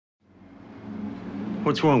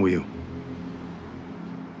What's wrong with you?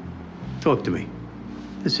 Talk to me.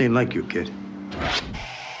 This ain't like you, kid.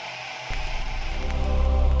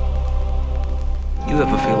 You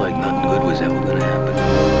ever feel like nothing good was ever gonna happen?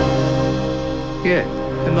 Yeah,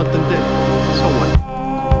 and nothing did. So what?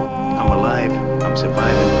 I'm alive. I'm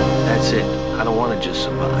surviving. That's it. I don't want to just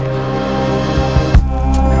survive.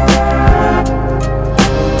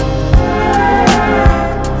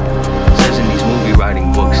 It says in these movie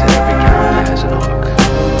writing books that every character has an arc.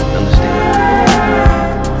 You understand?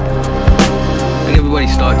 And everybody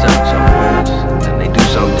starts out somewhere, and then they do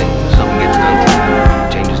something gets done to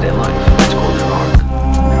them, changes their life. That's called their arc.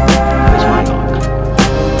 Where's my arc?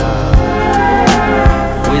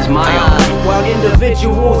 Where's my arc? While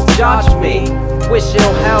individuals judge me, wish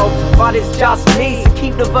ill health, but it's just me, so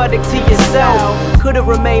keep the verdict to yourself. Could've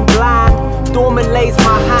remained blind, dormant lays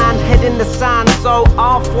my hand, head in the sand, so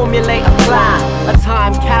I'll formulate a plan. A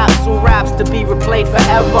time capsule raps to be replayed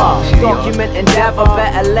forever. Document endeavor,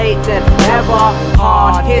 better late than never.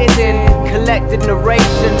 Hard hitting, collected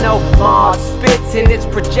narration, no hard spitting, it's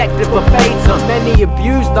projected verbatim. Many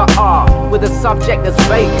abuse the art with a subject that's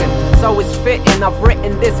vacant, so it's fitting I've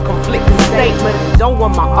written this conflicting statement. Don't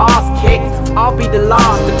want my ass kicked, I'll be the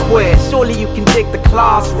last to quit. Surely you can dig the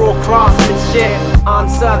class, raw craftsmanship.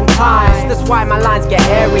 Uncertain times, that's why my lines get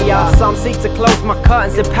airier. Some seek to close my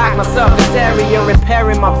curtains and pack my surface area,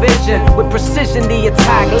 repairing my vision. With precision the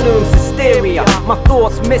attack looms hysteria. My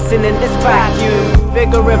thoughts missing in this vacuum.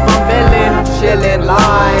 Figure if I'm milling, chilling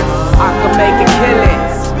lines, I can make a killing,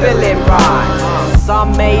 spilling rhymes.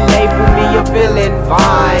 Some may label me a villain,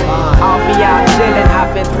 fine. I'll be out chilling,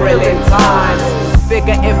 having thrilling times.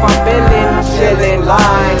 Figure if I'm billing, chilling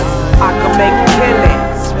lines, I can make a killing,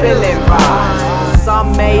 spilling rhymes.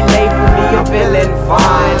 Some may label me a villain,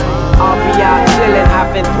 fine. I'll be out chilling,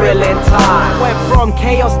 having thrilling time. Went from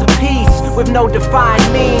chaos to peace, with no defined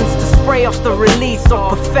means, to spray off the release of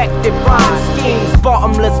perfected rhyme schemes.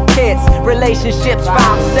 Bottomless pits, relationships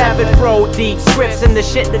found severed, road deep scripts and the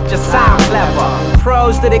shit that just sound clever.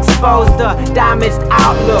 Pros that exposed the damaged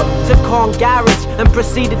outlook, took on garage and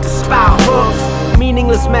proceeded to spout hooks.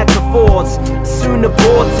 Meaningless metaphors, soon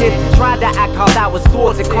aborted. Tried to act how that was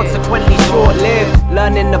thwarted, consequently short-lived.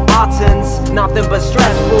 Learning the buttons, nothing but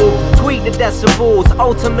stressful. Tweak the decibels,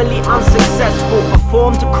 ultimately unsuccessful.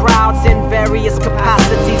 Perform to crowds in various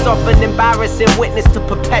capacities, often embarrassing witness to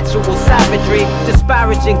perpetual savagery.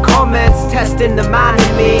 Disparaging comments, testing the man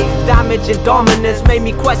in me. Damaging dominance made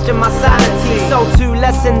me question my sanity. So to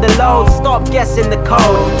lessen the load, stop guessing the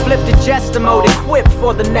code. Flip to Jester mode, equipped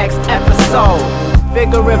for the next episode.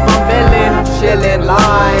 Figure if I'm milling, chilling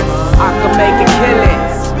lines, I can make a killing,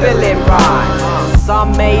 spilling rhymes.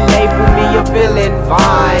 Some may label me a villain,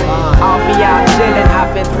 fine. I'll be out chilling,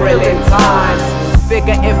 having thrilling times.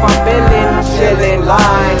 Figure if I'm billing, chilling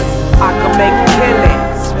lines, I can make a killing,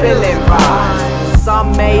 spilling rhymes.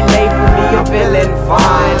 Some may label me a villain,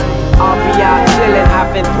 fine. I'll be out chilling,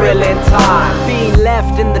 having thrilling time. Being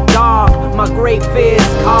left in the dark, my great fears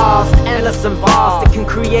cast, endless and vast, it can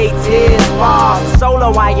create tears fast.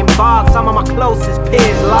 Solo I embark, some of my closest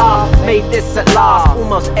peers laugh. Made this at last,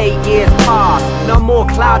 almost 8 years past. No more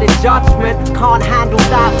clouded judgment, can't handle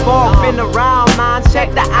that fog. Been around man, check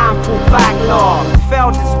the ample backlog.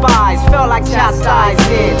 Felt despised, felt like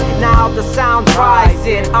chastising. Now the sound's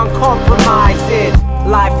rising, uncompromising.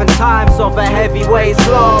 Life and times of a heavyweight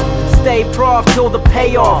slog. Stay prof till the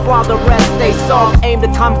payoff, while the rest stay soft. Aim to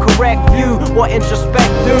come correct view, what introspect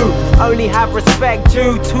do. Only have respect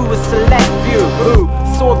due to a select few who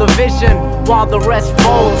saw the vision while the rest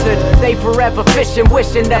faltered. They forever fishing,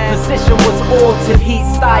 wishing their position was altered. Heat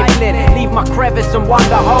stifling, leave my crevice and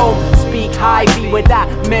wander home. Speak high, be with that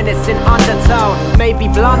menacing undertone. Maybe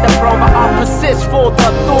blunder prone, but I'll persist for the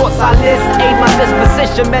thoughts I list. Aid my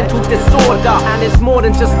disposition, mental disorder. And it's more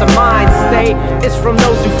than just a mind state, it's from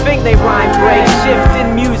those who think they rhyme great.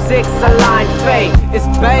 Shifting music's aligned fate. It's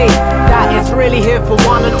bait that is really here for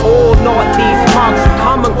one and all, not these monks who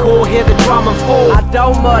come and call, hear the drum and fall. I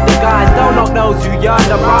don't murder guys, don't knock those who yearn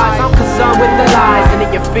to rise. I'm concerned with the lies and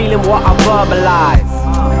that you're feeling what I verbalize.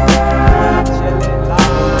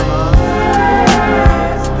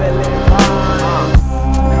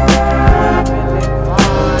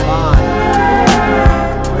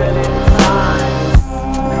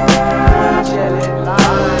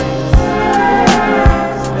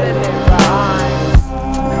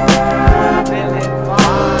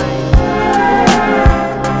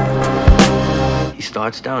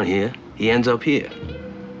 Starts down here, he ends up here.